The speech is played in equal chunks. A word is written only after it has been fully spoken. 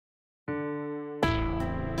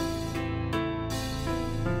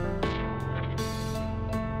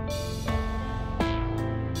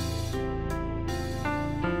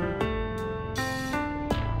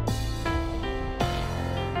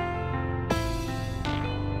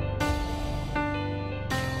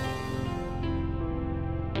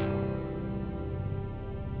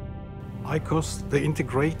ICOS, the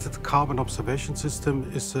Integrated Carbon Observation System,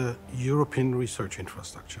 is a European research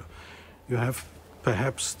infrastructure. You have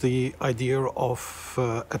perhaps the idea of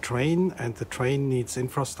a train, and the train needs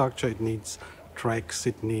infrastructure, it needs tracks,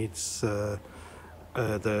 it needs the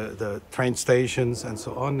train stations and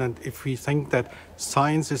so on. And if we think that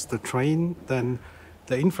science is the train, then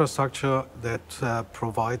the infrastructure that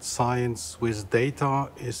provides science with data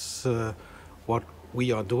is what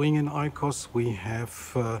we are doing in ICOS. We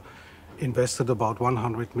have invested about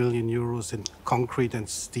 100 million euros in concrete and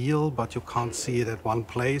steel, but you can't see it at one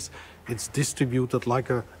place. It's distributed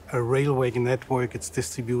like a railway network. It's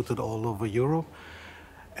distributed all over Europe.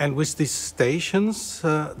 And with these stations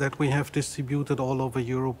that we have distributed all over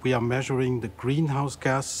Europe, we are measuring the greenhouse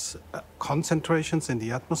gas concentrations in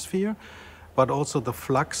the atmosphere, but also the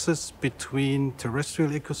fluxes between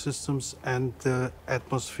terrestrial ecosystems and the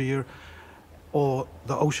atmosphere, or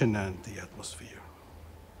the ocean and the atmosphere.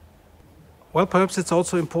 Well, perhaps it's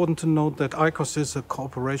also important to note that ICOS is a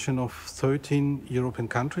cooperation of 13 European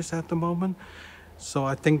countries at the moment. So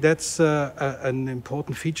I think that's an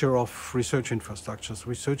important feature of research infrastructures.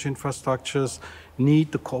 Research infrastructures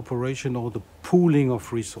need the cooperation or the pooling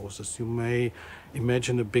of resources. You may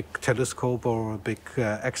imagine a big telescope or a big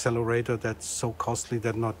accelerator that's so costly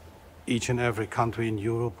that not each and every country in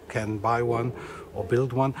Europe can buy one or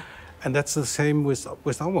build one. And that's the same with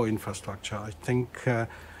our infrastructure. I think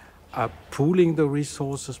pooling the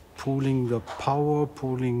resources, pooling the power,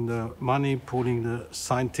 pooling the money, pooling the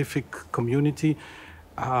scientific community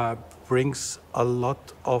brings a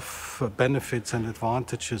lot of benefits and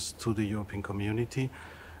advantages to the European community.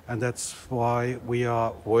 And that's why we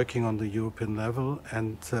are working on the European level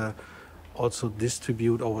and also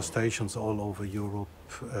distribute our stations all over Europe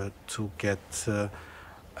to get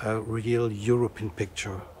a real European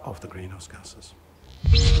picture of the greenhouse gases.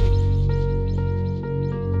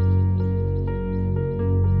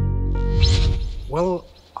 Well,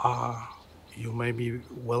 you may be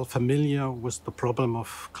well familiar with the problem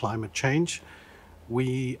of climate change.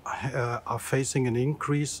 We are facing an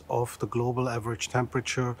increase of the global average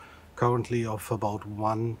temperature currently of about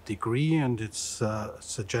 1 degree, and it's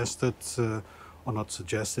suggested, or not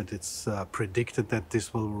suggested, it's predicted that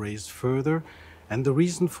this will raise further. And the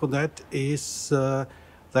reason for that is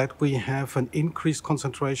that we have an increased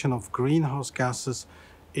concentration of greenhouse gases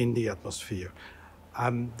in the atmosphere.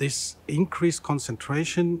 This increased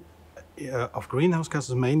concentration of greenhouse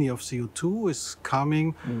gases, mainly of CO2, is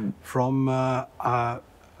coming from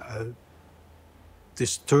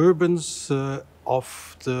disturbance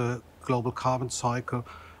of the global carbon cycle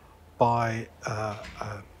by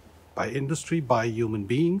industry, by human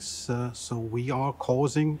beings. So we are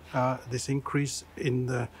causing this increase in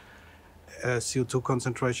the CO2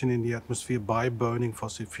 concentration in the atmosphere by burning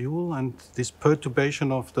fossil fuel, and this perturbation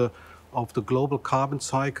of the global carbon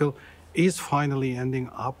cycle is finally ending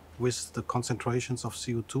up with the concentrations of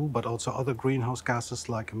CO2, but also other greenhouse gases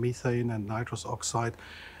like methane and nitrous oxide,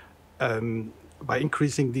 by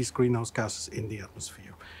increasing these greenhouse gases in the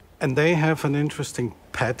atmosphere. And they have an interesting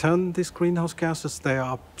pattern, these greenhouse gases. They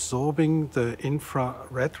are absorbing the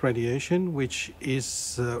infrared radiation, which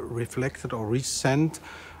is reflected or resent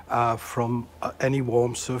from any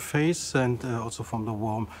warm surface and also from the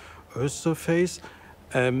warm Earth surface.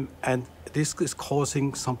 And this is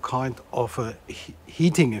causing some kind of a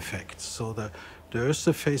heating effect. So the Earth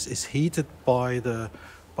surface is heated by the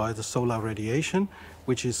solar radiation,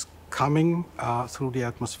 which is coming through the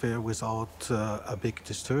atmosphere without a big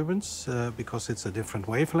disturbance because it's a different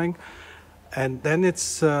wavelength. And then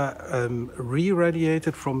it's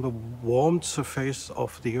re-radiated from the warmed surface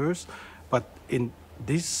of the Earth. But in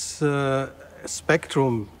this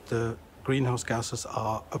spectrum, the greenhouse gases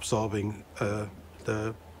are absorbing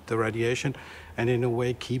the radiation, and in a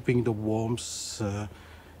way keeping the warmth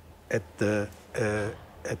at the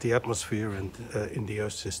atmosphere and in the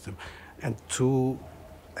Earth system. And to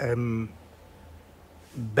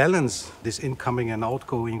balance this incoming and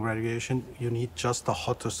outgoing radiation, you need just a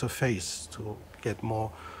hotter surface to get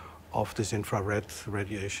more of this infrared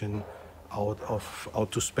radiation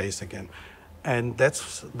out to space again. And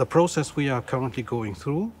that's the process we are currently going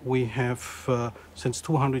through. We have, since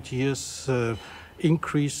 200 years,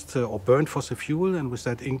 increased or burned fossil fuel, and with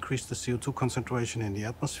that increased the CO2 concentration in the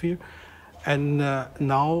atmosphere. And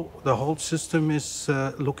now the whole system is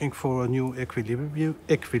looking for a new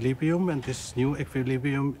equilibrium, and this new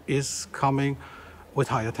equilibrium is coming with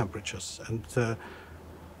higher temperatures. And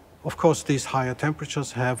of course, these higher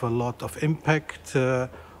temperatures have a lot of impact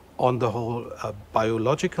on the whole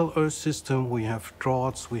biological Earth system. We have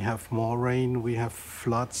droughts, we have more rain, we have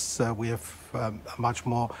floods, we have much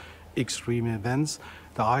more extreme events.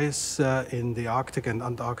 the ice in the Arctic and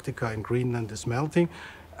Antarctica and Greenland is melting,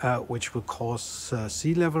 which will cause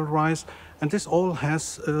sea level rise. And this all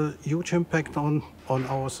has a huge impact on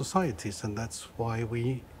our societies, and that's why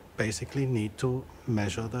we basically need to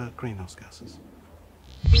measure the greenhouse gases.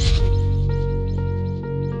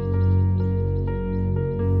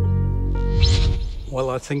 Well,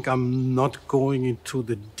 I think I'm not going into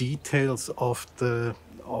the details of the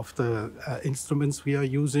instruments we are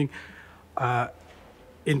using.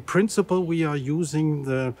 In principle, we are using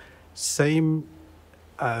the same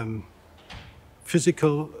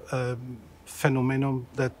physical phenomenon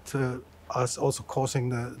that is also causing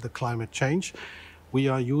the climate change. We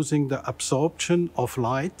are using the absorption of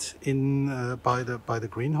light by the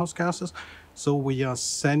greenhouse gases. So we are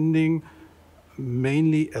sending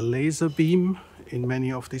mainly a laser beam. In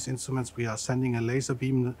many of these instruments, we are sending a laser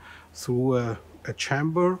beam through a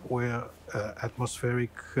chamber where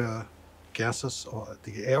atmospheric gases or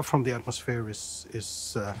the air from the atmosphere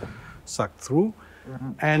is sucked through.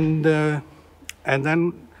 Mm-hmm. And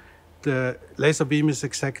then the laser beam is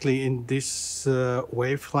exactly in this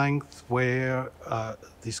wavelength where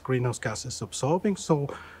this greenhouse gas is absorbing. So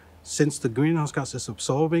since the greenhouse gas is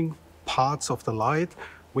absorbing parts of the light,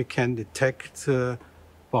 we can detect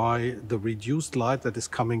by the reduced light that is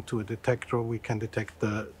coming to a detector, we can detect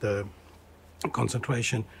the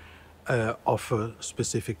concentration of a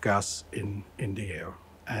specific gas in the air.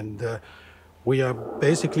 And we are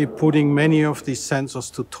basically putting many of these sensors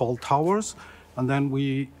to tall towers, and then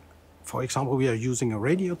for example, we are using a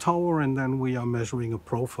radio tower, and then we are measuring a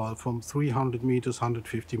profile from 300 meters,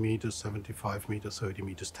 150 meters, 75 meters, 30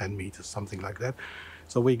 meters, 10 meters, something like that.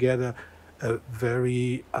 So we get a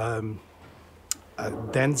very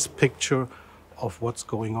dense picture of what's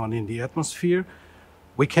going on in the atmosphere.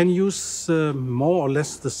 We can use more or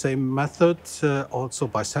less the same method also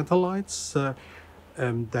by satellites.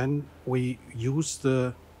 Then we use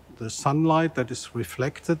the sunlight that is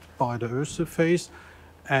reflected by the Earth surface.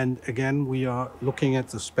 And again, we are looking at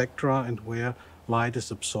the spectra and where light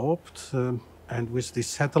is absorbed. And with these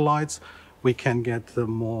satellites, we can get a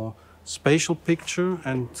more spatial picture.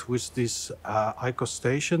 And with these ICOS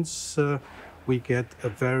stations, we get a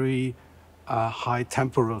very high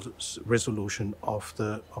temporal resolution of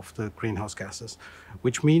the greenhouse gases,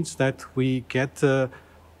 which means that we get a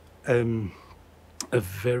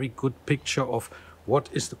very good picture of what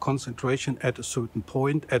is the concentration at a certain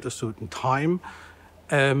point, at a certain time.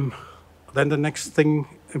 Then the next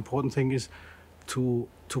important thing is to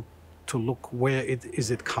look where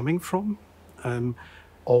is it coming from,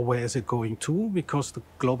 or where is it going to, because the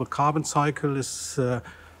global carbon cycle is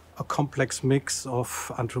a complex mix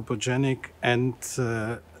of anthropogenic and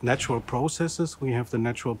natural processes. We have the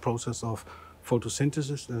natural process of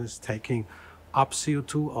photosynthesis that is taking up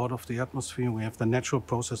CO2 out of the atmosphere. We have the natural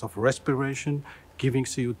process of respiration, giving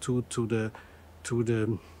CO2 to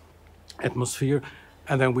the atmosphere.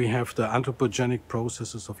 And then we have the anthropogenic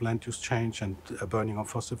processes of land use change and burning of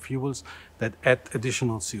fossil fuels that add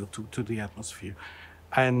additional CO2 to the atmosphere.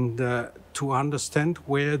 And to understand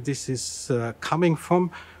where this is coming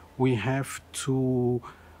from, we have to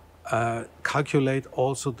calculate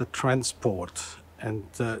also the transport. And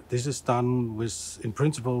this is done in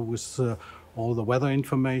principle with all the weather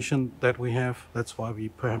information that we have. That's why we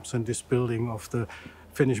perhaps in this building of the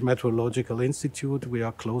Finnish Meteorological Institute, we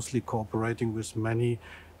are closely cooperating with many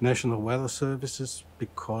national weather services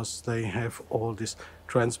because they have all this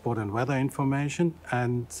transport and weather information.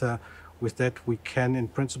 And with that, we can in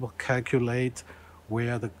principle calculate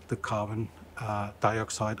where the carbon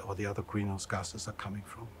dioxide or the other greenhouse gases are coming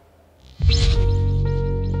from.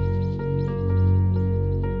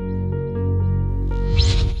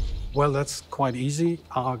 Well, that's quite easy.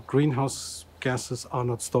 Our greenhouse gases are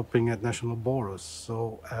not stopping at national borders,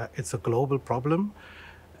 so it's a global problem.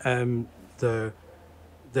 The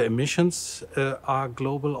emissions are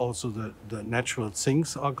global, also the natural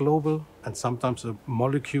sinks are global, and sometimes a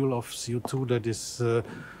molecule of CO2 that is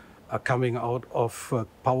coming out of a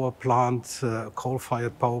power plant,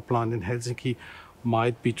 coal-fired power plant in Helsinki,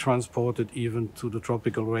 might be transported even to the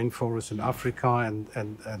tropical rainforest in Africa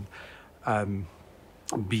and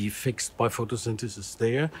be fixed by photosynthesis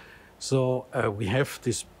there. So we have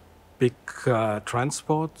this big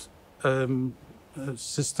transport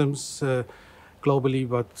systems globally,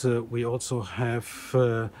 but we also have,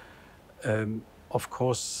 of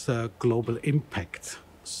course, global impact.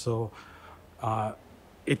 So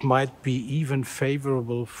it might be even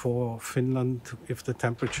favorable for Finland if the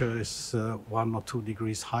temperature is 1 or 2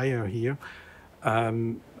 degrees higher here,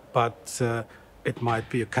 but it might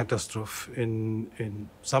be a catastrophe in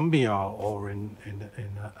Zambia or in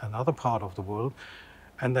another part of the world.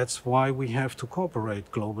 And that's why we have to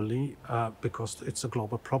cooperate globally, because it's a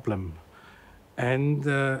global problem. And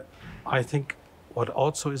I think what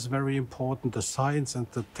also is very important, the science and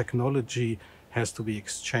the technology has to be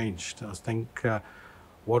exchanged. I think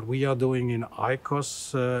what we are doing in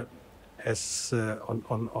ICOS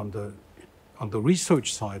on the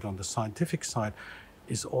research side, on the scientific side,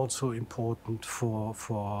 is also important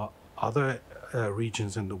for other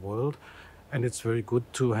regions in the world. And it's very good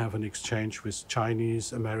to have an exchange with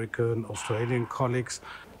Chinese, American, Australian colleagues.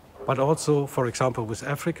 But also, for example, with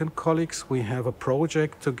African colleagues, we have a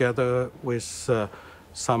project together with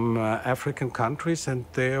some African countries, and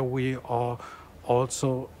there we are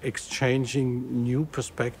also exchanging new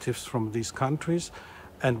perspectives from these countries,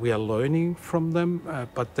 and we are learning from them,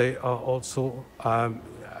 but they are also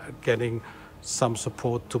getting some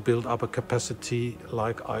support to build up a capacity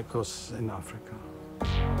like ICOS in Africa.